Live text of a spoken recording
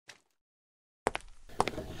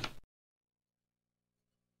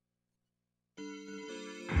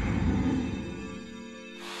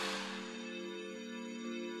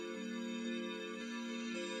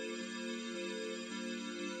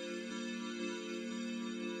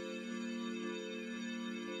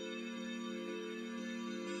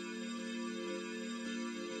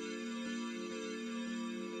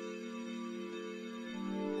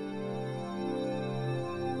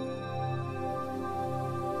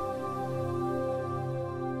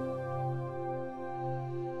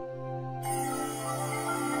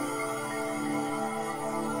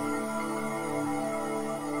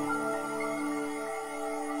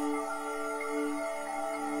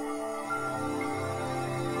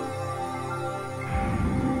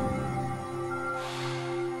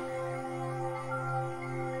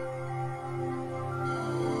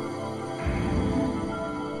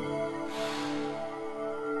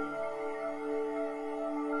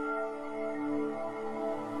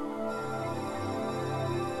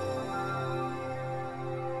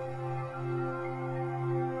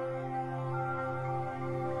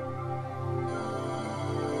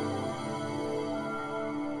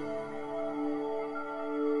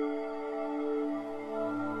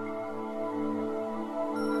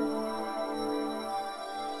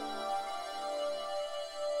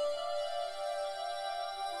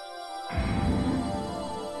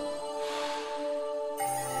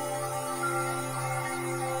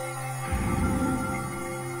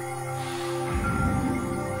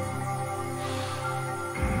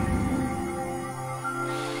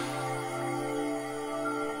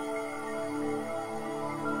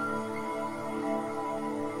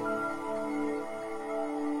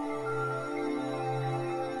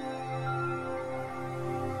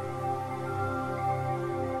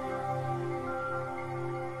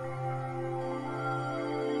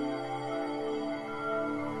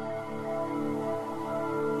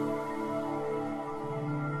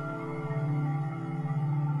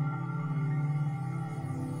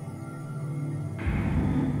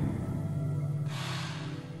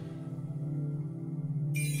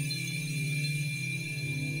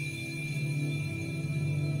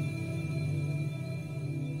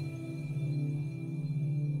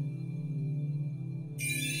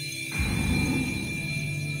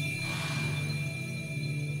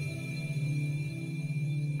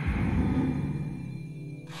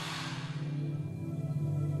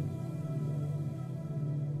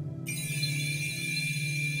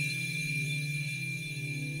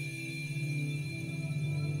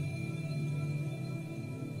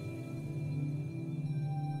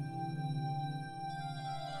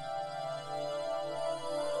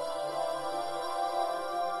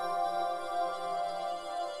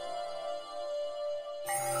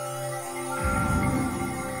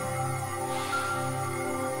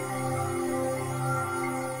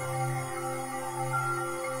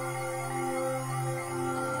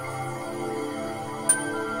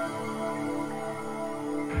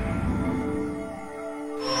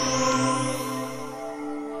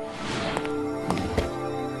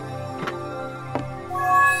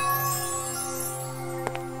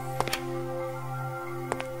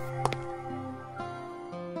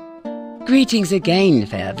Greetings again,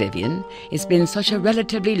 fair Vivian. It's been such a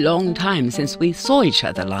relatively long time since we saw each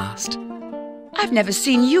other last. I've never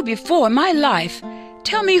seen you before in my life.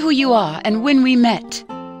 Tell me who you are and when we met.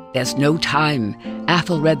 There's no time.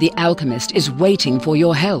 Athelred the alchemist is waiting for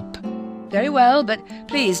your help. Very well, but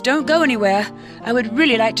please don't go anywhere. I would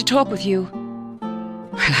really like to talk with you.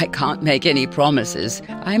 Well, I can't make any promises.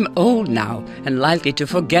 I'm old now and likely to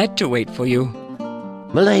forget to wait for you.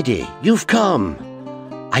 Milady, you've come.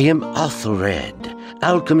 I am Athelred,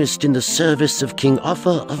 alchemist in the service of King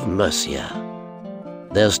Offa of Mercia.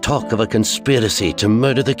 There's talk of a conspiracy to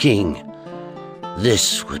murder the king.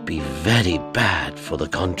 This would be very bad for the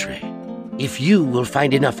country. If you will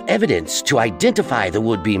find enough evidence to identify the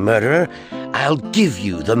would-be murderer, I'll give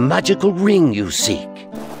you the magical ring you seek.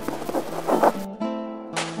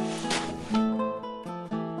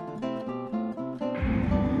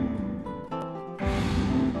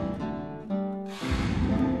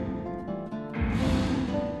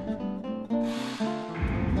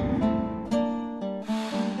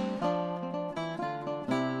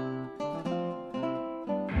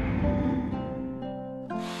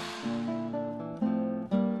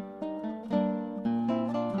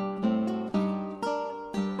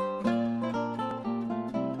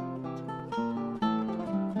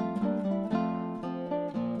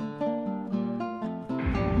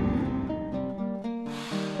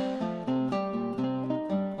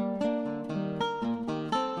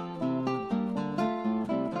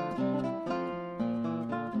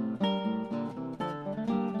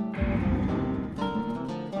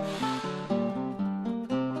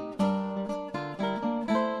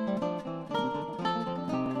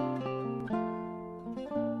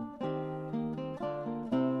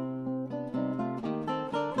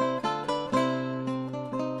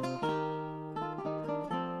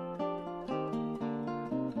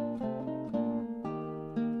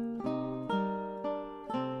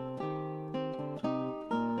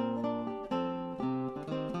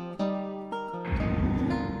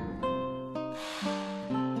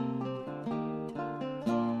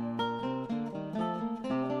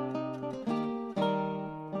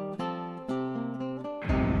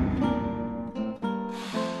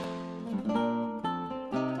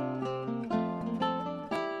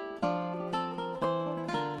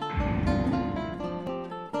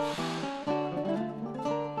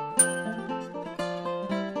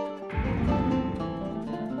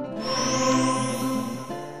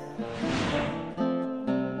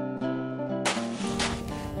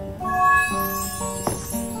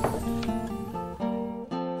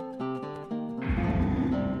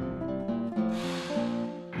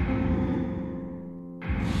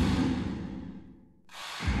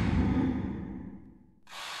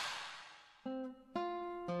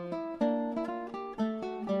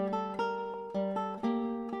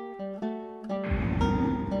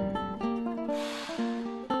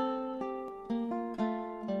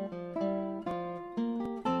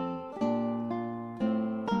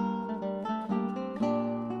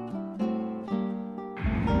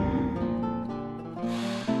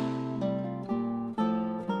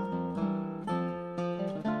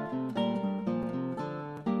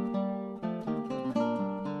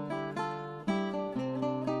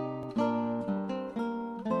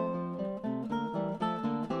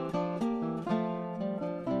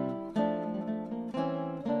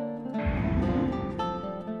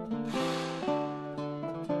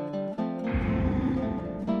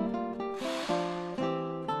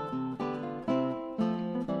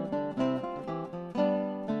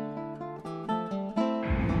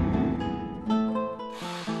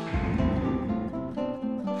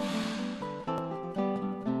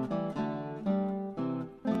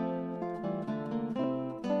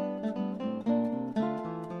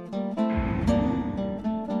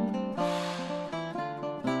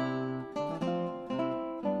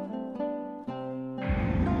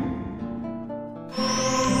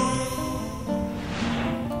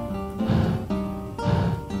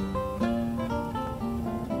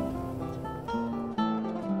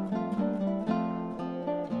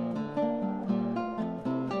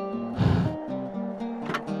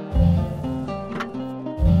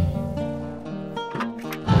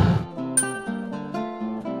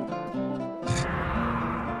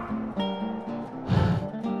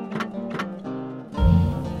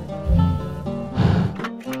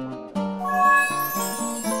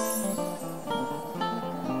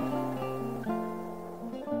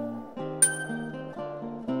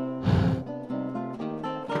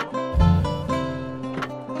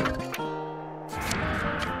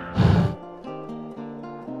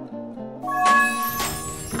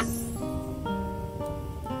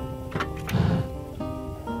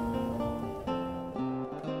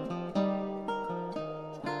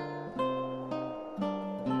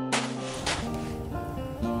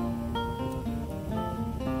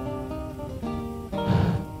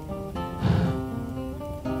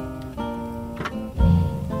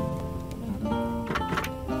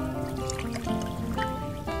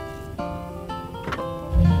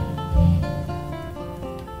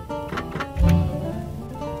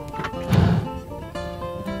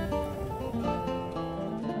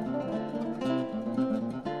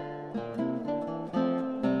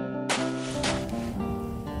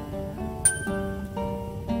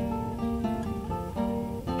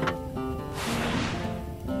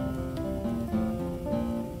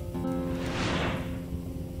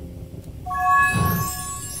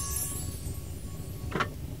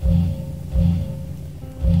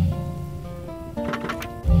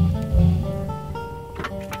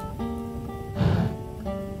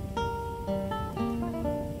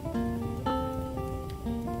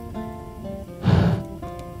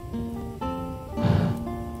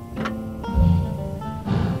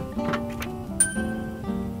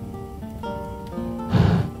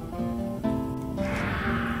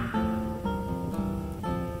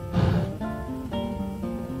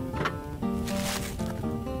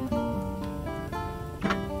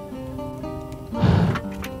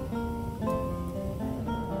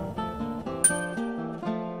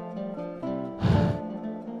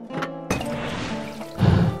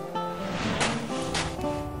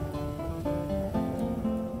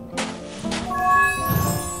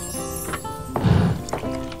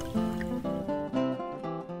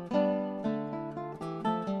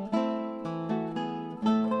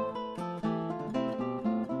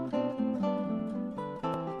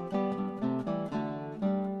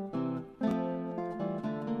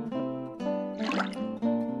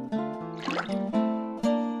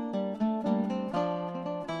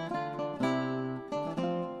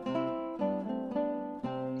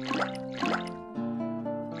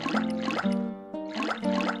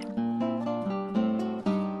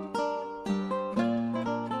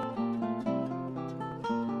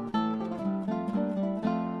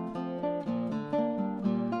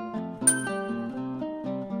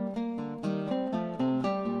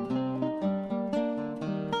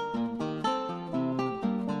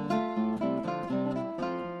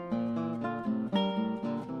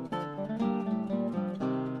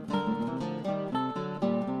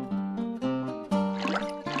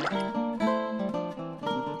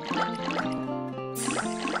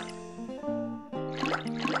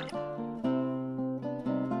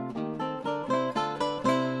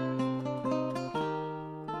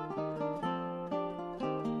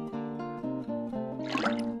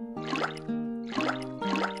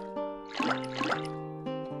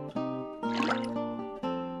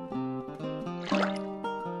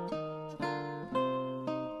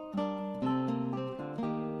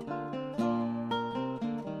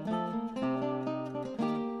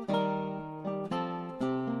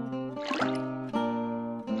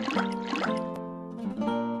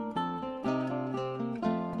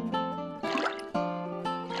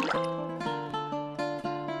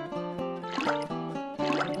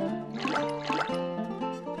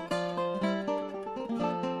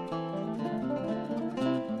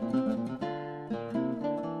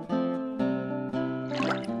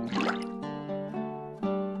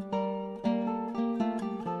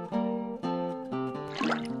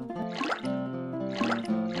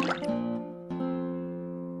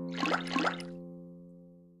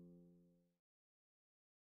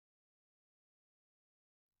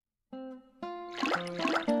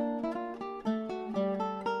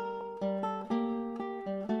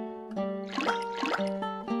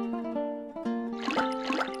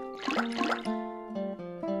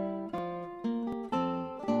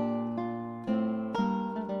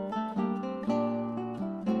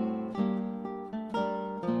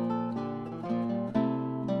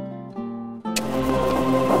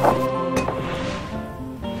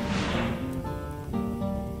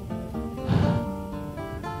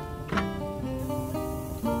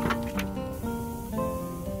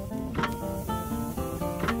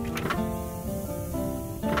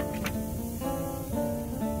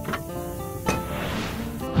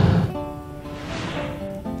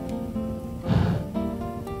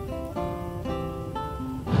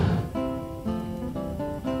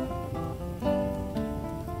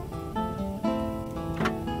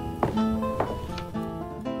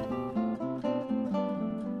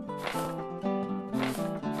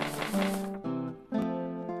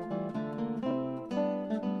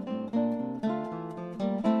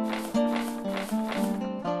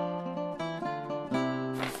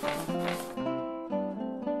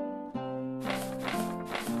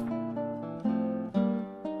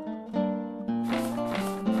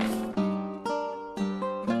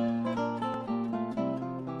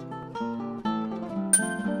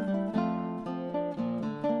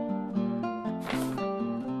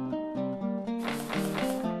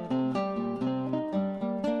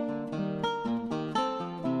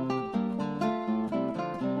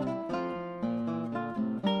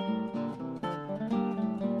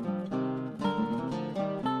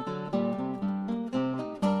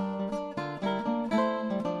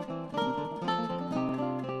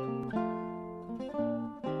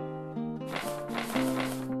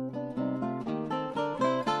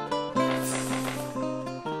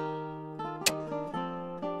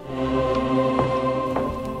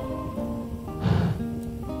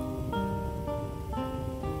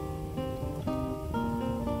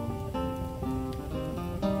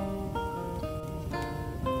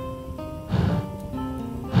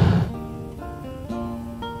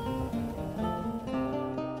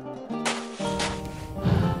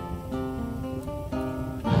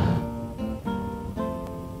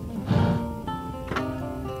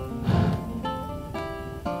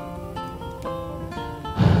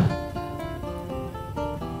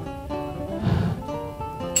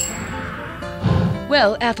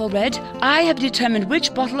 Well, Ethelred, I have determined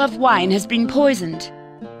which bottle of wine has been poisoned.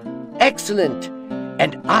 Excellent.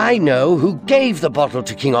 And I know who gave the bottle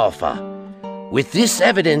to King Offa. With this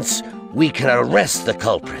evidence, we can arrest the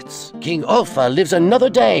culprits. King Offa lives another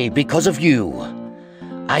day because of you.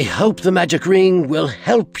 I hope the magic ring will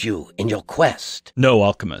help you in your quest. No,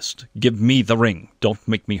 alchemist. Give me the ring. Don't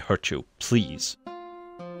make me hurt you, please.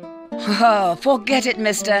 Oh, forget it,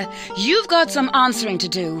 mister. You've got some answering to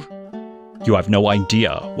do. You have no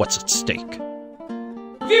idea what's at stake.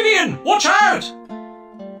 Vivian, watch out!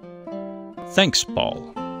 Thanks,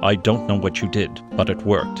 Paul. I don't know what you did, but it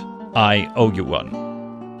worked. I owe you one.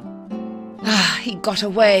 He got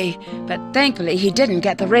away, but thankfully he didn't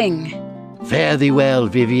get the ring. Fare thee well,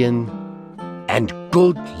 Vivian, and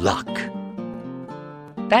good luck.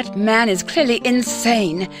 That man is clearly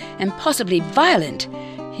insane and possibly violent.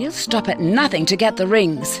 He'll stop at nothing to get the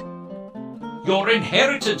rings. Your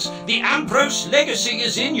inheritance, the Ambrose legacy,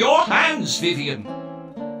 is in your hands, Vivian.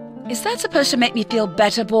 Is that supposed to make me feel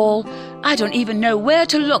better, Ball? I don't even know where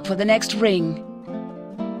to look for the next ring.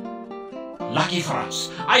 Lucky for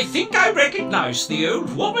us. I think I recognize the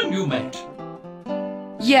old woman you met.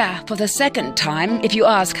 Yeah, for the second time, if you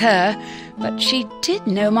ask her. But she did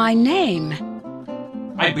know my name.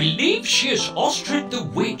 I believe she is Ostrid the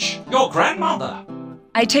Witch, your grandmother.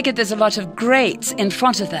 I take it there's a lot of greats in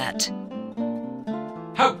front of that.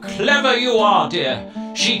 How clever you are, dear.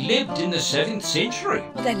 She lived in the 7th century.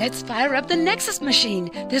 Then let's fire up the Nexus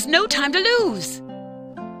machine. There's no time to lose.